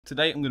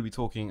Today I'm going to be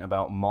talking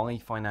about my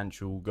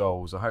financial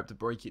goals. I hope to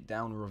break it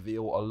down and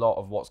reveal a lot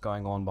of what's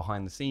going on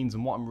behind the scenes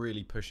and what I'm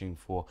really pushing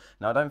for.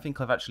 Now, I don't think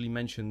I've actually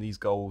mentioned these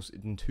goals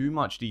in too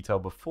much detail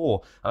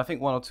before, and I think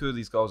one or two of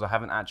these goals I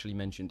haven't actually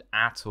mentioned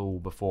at all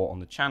before on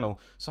the channel,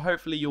 so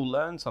hopefully you'll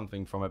learn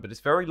something from it, but it's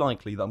very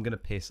likely that I'm going to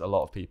piss a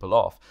lot of people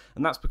off,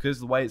 and that's because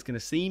the way it's going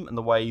to seem and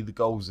the way the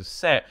goals are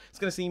set, it's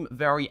going to seem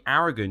very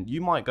arrogant.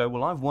 You might go,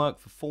 well, I've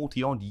worked for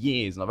 40 odd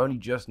years and I've only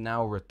just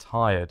now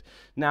retired.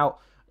 Now,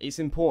 it's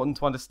important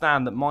to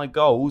understand that my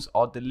goals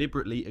are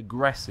deliberately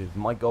aggressive.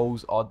 My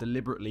goals are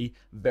deliberately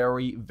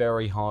very,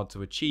 very hard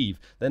to achieve.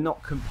 They're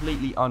not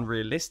completely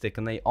unrealistic,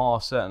 and they are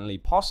certainly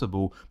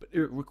possible, but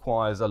it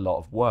requires a lot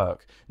of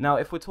work. Now,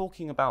 if we're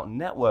talking about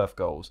net worth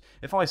goals,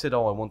 if I said,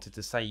 oh, I wanted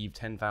to save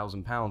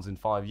 £10,000 in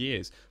 5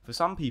 years, for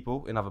some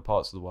people in other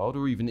parts of the world,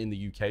 or even in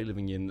the UK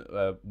living in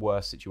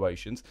worse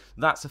situations,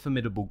 that's a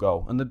formidable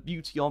goal. And the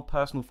beauty of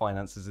personal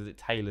finances is it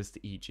tailors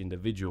to each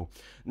individual.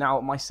 Now,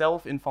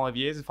 myself in 5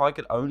 years, if I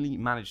could only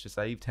manage to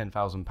save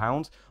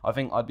 £10,000, I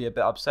think I'd be a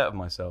bit upset with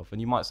myself. And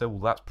you might say, well,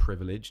 that's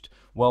privileged.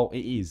 Well,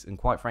 it is, and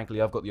quite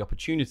frankly, I've got the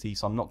opportunity,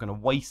 so I'm not going to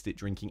waste it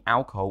drinking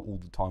alcohol all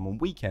the time on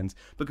weekends,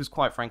 because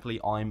quite frankly,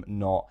 I'm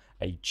not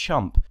a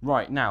chump.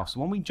 Right, now,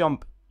 so when we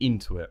jump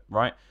into it,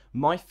 right,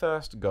 my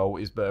first goal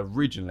is, but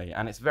originally,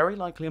 and it's very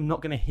likely I'm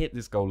not going to hit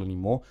this goal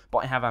anymore, but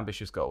I have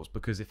ambitious goals,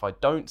 because if I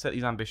don't set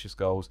these ambitious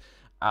goals,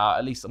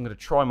 at least I'm going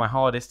to try my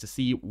hardest to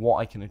see what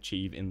I can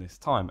achieve in this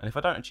time. And if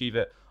I don't achieve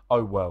it,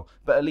 oh well.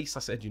 But at least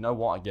I said, you know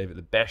what, I gave it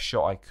the best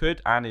shot I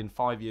could, and in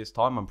 5 years'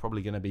 time, I'm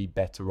probably going to be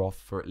better off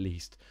for at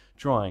least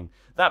trying.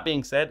 That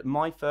being said,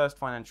 my first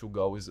financial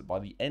goal is that by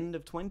the end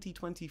of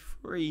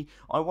 2023,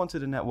 I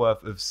wanted a net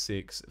worth of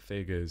 6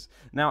 figures.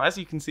 Now, as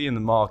you can see in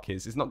the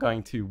markets, it's not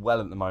going too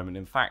well at the moment.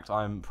 In fact,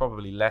 I'm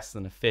probably less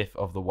than a fifth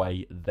of the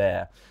way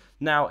there.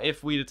 Now,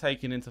 if we'd have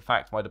taken into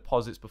fact my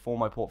deposits before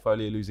my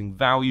portfolio losing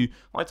value,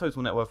 my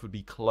total net worth would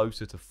be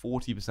closer to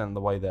 40% of the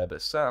way there,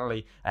 but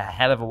certainly a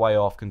hell of a way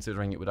off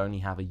considering it would only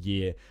have a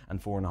year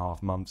and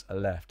 4.5 months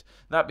left.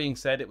 That being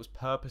said, it was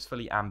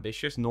purposefully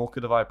ambitious, nor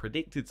could have I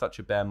predicted such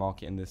a bear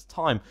market in this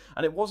time,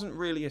 and it wasn't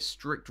really a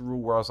strict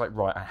rule where I was like,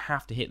 right, I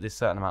have to hit this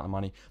certain amount of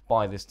money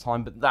by this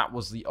time, but that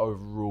was the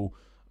overall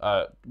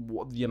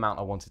the amount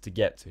I wanted to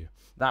get to.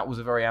 That was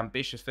a very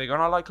ambitious figure,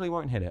 and I likely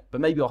won't hit it,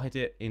 but maybe I'll hit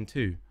it in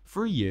 2-3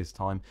 years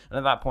time, and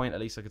at that point at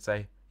least I could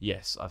say,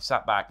 yes, I've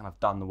sat back and I've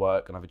done the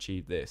work and I've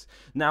achieved this.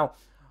 Now,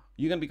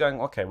 you're going to be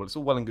going, okay, well, it's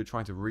all well and good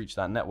trying to reach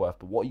that net worth,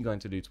 but what are you going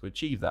to do to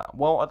achieve that?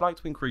 Well, I'd like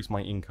to increase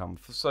my income.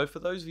 So for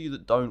those of you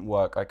that don't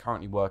work, I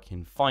currently work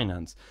in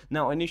finance.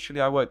 Now, initially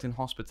I worked in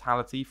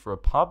hospitality for a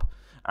pub,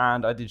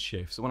 and I did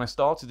shifts. So when I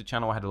started the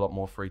channel, I had a lot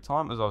more free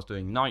time as I was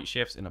doing night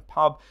shifts in a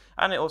pub,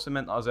 and it also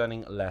meant that I was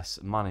earning less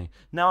money.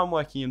 Now I'm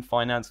working in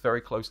finance,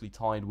 very closely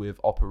tied with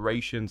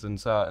operations and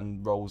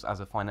certain roles as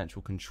a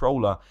financial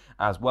controller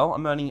as well.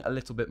 I'm earning a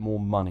little bit more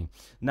money.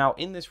 Now,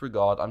 in this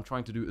regard, I'm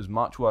trying to do as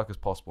much work as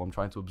possible. I'm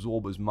trying to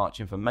absorb as much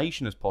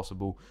information as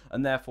possible,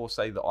 and therefore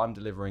say that I'm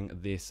delivering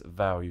this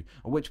value,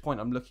 at which point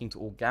I'm looking to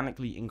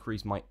organically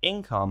increase my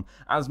income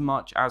as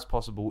much as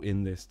possible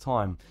in this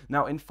time.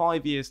 Now, in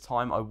 5 years'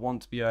 time, I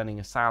want to be earning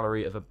a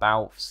salary of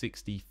about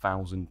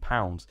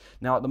 £60,000.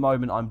 Now, at the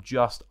moment, I'm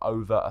just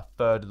over a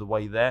third of the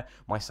way there.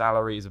 My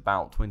salary is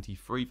about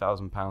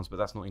 £23,000, but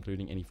that's not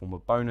including any form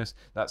of bonus.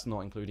 That's not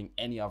including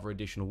any other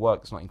additional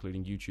work. That's not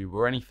including YouTube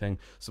or anything.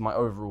 So my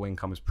overall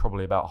income is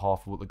probably about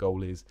half of what the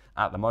goal is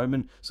at the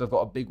moment. So I've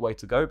got a big way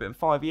to go, but in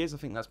 5 years, I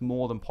think that's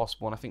more than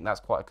possible, and I think that's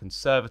quite a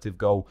conservative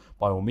goal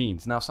by all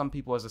means. Now, some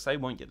people, as I say,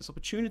 won't get this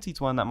opportunity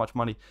to earn that much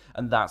money,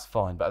 and that's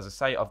fine. But as I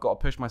say, I've got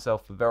to push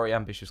myself for very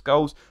ambitious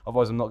goals.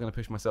 Otherwise, I'm not going to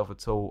push myself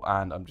at all,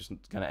 and I'm just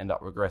going to end up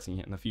regretting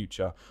it in the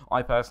future.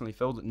 I personally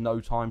feel that no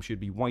time should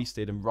be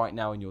wasted, and right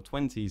now in your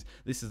 20s,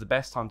 this is the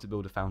best time to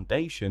build a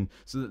foundation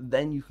so that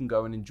then you can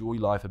go and enjoy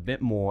life a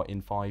bit more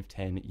in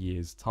 5-10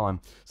 years time.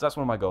 So that's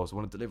one of my goals. I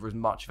want to deliver as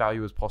much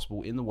value as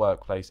possible in the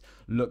workplace,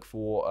 look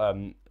for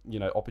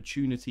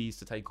opportunities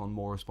to take on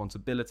more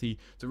responsibility,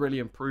 to really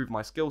improve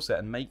my skill set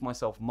and make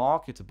myself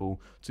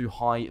marketable to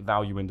high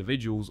value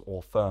individuals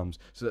or firms,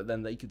 so that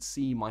then they could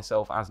see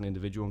myself as an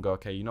individual and go,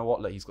 okay, you know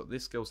what, like, he's got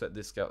this skill set,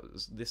 this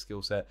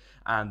skill set,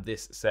 and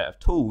this set of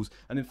tools,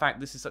 and in fact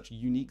this is such a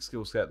unique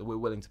skill set that we're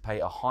willing to pay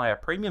a higher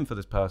premium for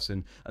this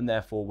person, and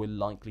therefore we're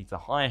likely to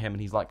hire him,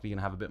 and he's likely going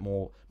to have a bit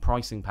more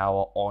pricing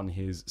power on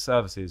his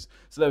services.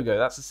 So there we go,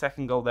 that's the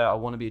second goal there. I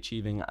want to be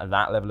achieving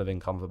that level of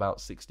income of about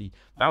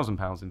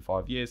 £60,000 in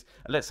 5 years,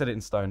 and let's set it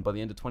in stone. By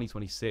the end of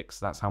 2026,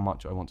 that's how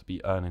much I want to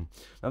be earning.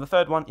 Now, the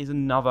third one is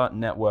another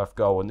net worth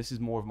goal, and this is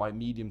more of my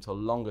medium to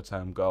longer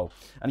term goal,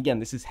 and again,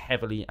 this is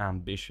heavily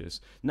ambitious.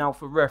 Now,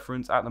 for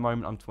reference, at the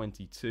moment I'm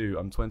 22.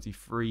 I'm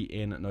 23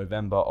 in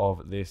November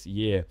of this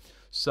year.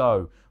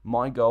 So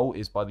My goal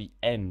is by the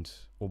end,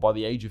 or by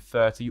the age of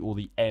 30, or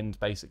the end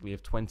basically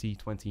of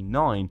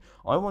 2029,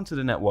 I wanted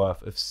a net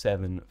worth of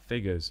 7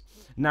 figures.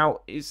 Now,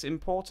 it's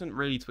important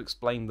really to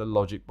explain the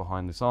logic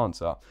behind this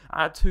answer.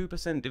 At a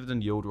 2%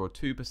 dividend yield or a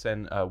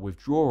 2%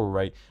 withdrawal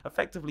rate,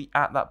 effectively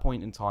at that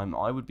point in time,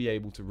 I would be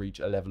able to reach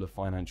a level of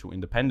financial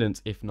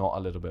independence, if not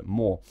a little bit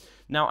more.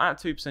 Now, at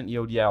 2%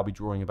 yield, yeah, I'll be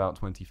drawing about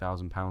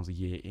 £20,000 a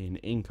year in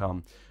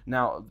income.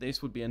 Now,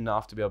 this would be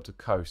enough to be able to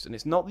coast, and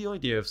it's not the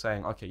idea of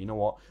saying, okay, you know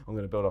what, I'm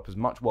going to build up as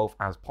much wealth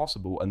as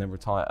possible and then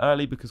retire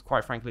early, because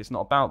quite frankly, it's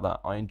not about that.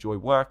 I enjoy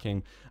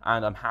working,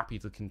 and I'm happy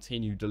to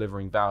continue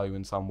delivering value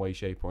in some way,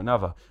 shape, or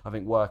another. I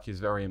think work is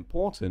very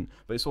important,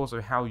 but it's also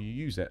how you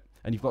use it.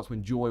 And you've got to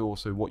enjoy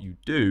also what you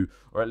do,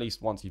 or at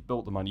least once you've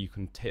built the money, you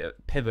can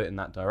pivot in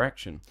that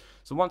direction.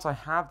 So once I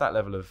have that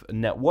level of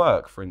net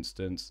worth, for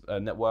instance,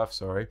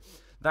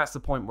 that's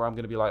the point where I'm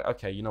going to be like,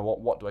 okay, you know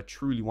what do I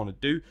truly want to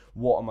do?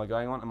 What am I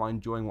going on? Am I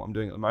enjoying what I'm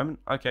doing at the moment?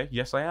 Okay,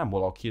 yes I am.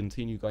 Well, I'll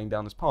continue going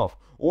down this path.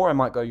 Or I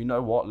might go, you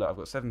know what, look, I've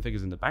got 7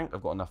 figures in the bank,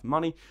 I've got enough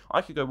money,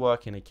 I could go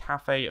work in a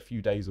cafe a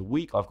few days a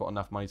week, I've got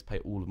enough money to pay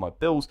all of my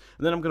bills,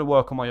 and then I'm going to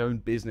work on my own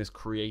business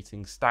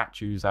creating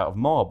statues out of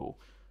marble.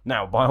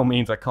 Now, by all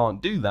means, I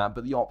can't do that,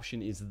 but the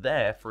option is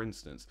there, for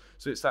instance.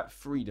 So it's that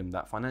freedom,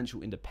 that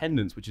financial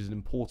independence, which is an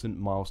important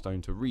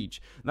milestone to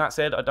reach. That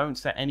said, I don't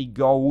set any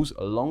goals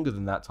longer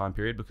than that time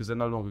period, because they're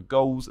no longer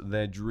goals,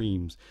 they're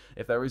dreams.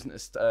 If there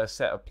isn't a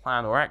set of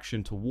plan or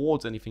action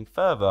towards anything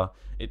further,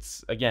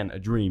 it's, again, a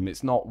dream.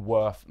 It's not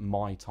worth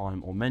my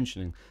time or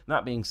mentioning.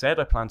 That being said,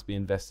 I plan to be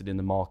invested in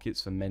the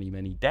markets for many,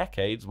 many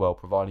decades, well,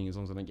 providing as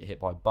long as I don't get hit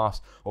by a bus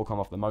or come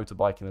off the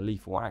motorbike in a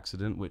lethal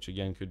accident, which,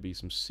 again, could be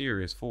some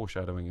serious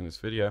foreshadowing in this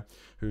video.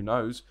 Who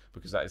knows,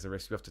 because that is the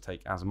risk you have to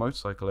take as a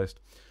motorcyclist.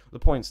 The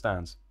point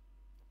stands.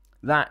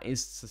 That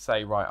is to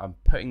say, right, I'm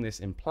putting this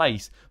in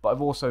place, but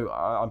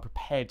I'm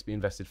prepared to be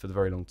invested for the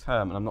very long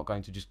term, and I'm not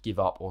going to just give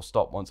up or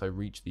stop once I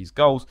reach these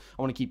goals.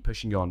 I want to keep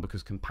pushing on,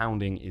 because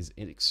compounding is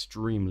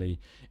extremely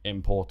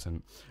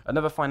important.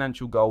 Another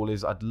financial goal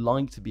is I'd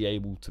like to be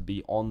able to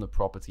be on the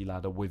property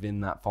ladder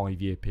within that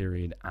 5-year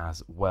period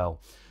as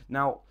well.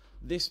 Now,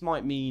 this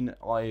might mean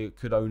I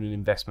could own an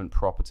investment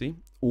property,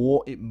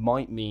 or it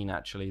might mean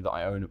actually that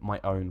I own my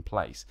own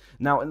place.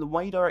 Now, in the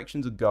way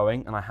directions are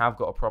going, and I have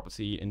got a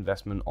property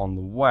investment on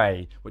the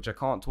way, which I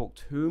can't talk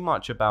too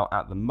much about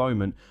at the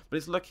moment, but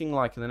it's looking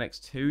like in the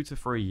next 2 to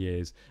 3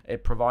 years,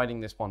 providing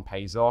this one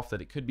pays off,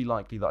 that it could be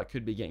likely that I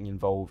could be getting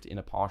involved in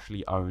a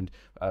partially owned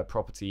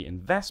property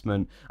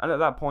investment, and at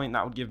that point,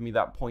 that would give me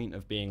that point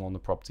of being on the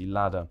property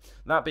ladder.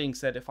 That being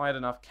said, if I had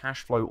enough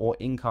cash flow or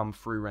income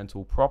through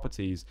rental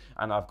properties,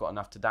 and I've got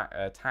enough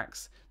to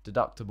tax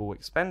deductible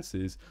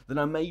expenses, then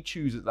I may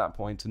choose at that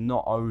point to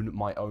not own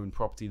my own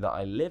property that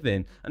I live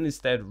in, and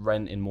instead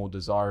rent in more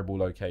desirable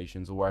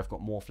locations, or where I've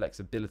got more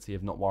flexibility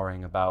of not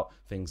worrying about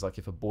things like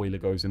if a boiler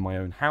goes in my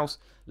own house,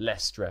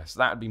 less stress.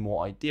 That would be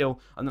more ideal,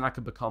 and then I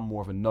could become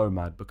more of a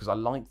nomad, because I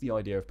like the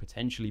idea of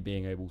potentially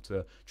being able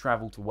to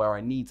travel to where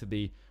I need to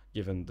be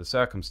given the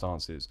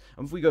circumstances.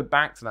 And if we go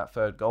back to that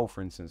third goal,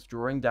 for instance,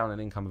 drawing down an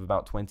income of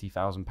about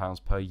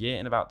 £20,000 per year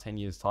in about 10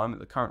 years' time at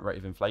the current rate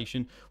of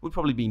inflation would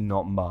probably be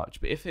not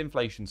much. But if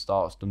inflation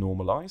starts to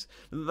normalise,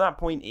 at that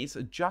point it's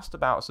just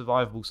about a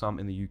survivable sum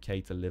in the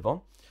UK to live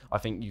on. I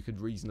think you could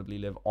reasonably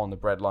live on the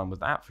breadline with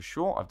that for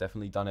sure. I've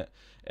definitely done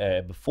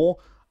it before.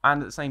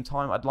 And at the same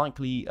time, I'd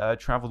likely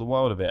travel the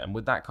world a bit. And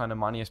with that kind of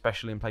money,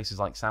 especially in places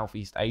like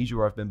Southeast Asia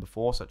where I've been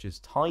before, such as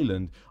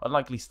Thailand, I'd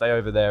likely stay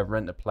over there,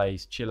 rent a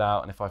place, chill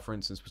out. And if I, for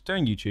instance, was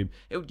doing YouTube,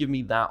 it would give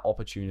me that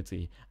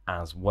opportunity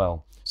as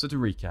well. So to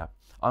recap,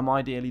 I'm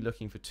ideally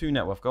looking for 2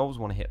 net worth goals.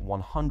 I want to hit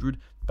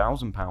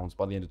 £100,000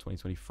 by the end of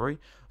 2023,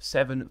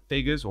 7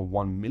 figures or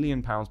 £1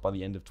 million by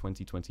the end of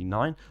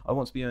 2029. I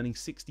want to be earning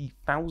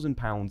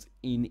 £60,000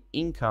 in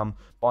income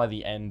by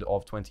the end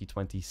of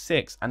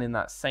 2026. And in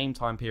that same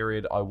time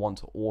period, I want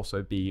to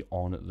also be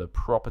on the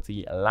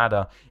property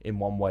ladder in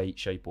one way,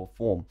 shape or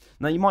form.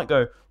 Now you might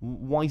go,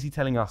 why is he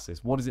telling us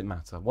this? What does it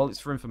matter? Well, it's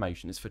for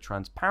information, it's for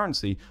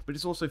transparency, but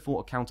it's also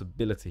for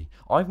accountability.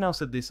 I've now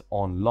said this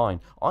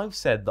online. I've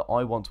said that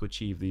I want to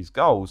achieve these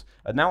goals,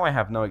 and now I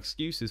have no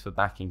excuses for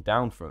backing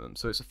down from them.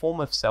 So it's a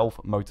form of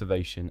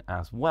self-motivation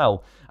as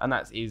well, and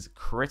that is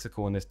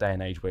critical in this day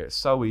and age where it's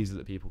so easy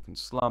that people can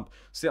slump,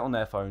 sit on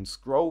their phones,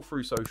 scroll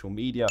through social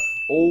media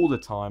all the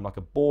time like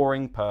a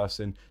boring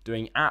person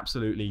doing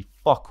absolutely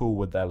fuck all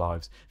with their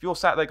lives. If you're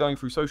sat there going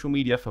through social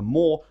media for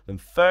more than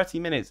 30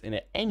 minutes in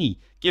any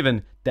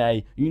given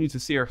day, you need to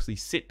seriously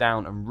sit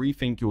down and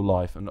rethink your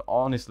life and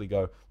honestly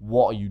go,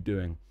 what are you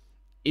doing?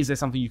 Is there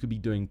something you could be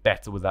doing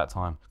better with that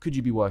time? Could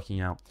you be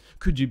working out?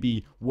 Could you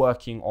be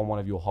working on one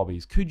of your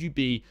hobbies? Could you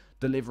be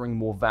delivering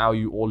more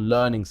value or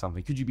learning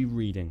something? Could you be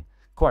reading?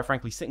 Quite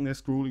frankly, sitting there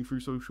scrolling through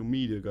social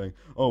media going,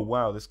 oh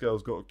wow, this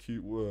girl's got a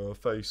cute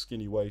face,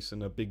 skinny waist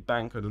and a big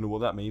bank. I don't know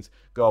what that means.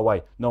 Go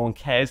away. No one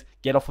cares.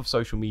 Get off of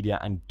social media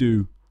and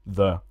do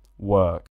the work.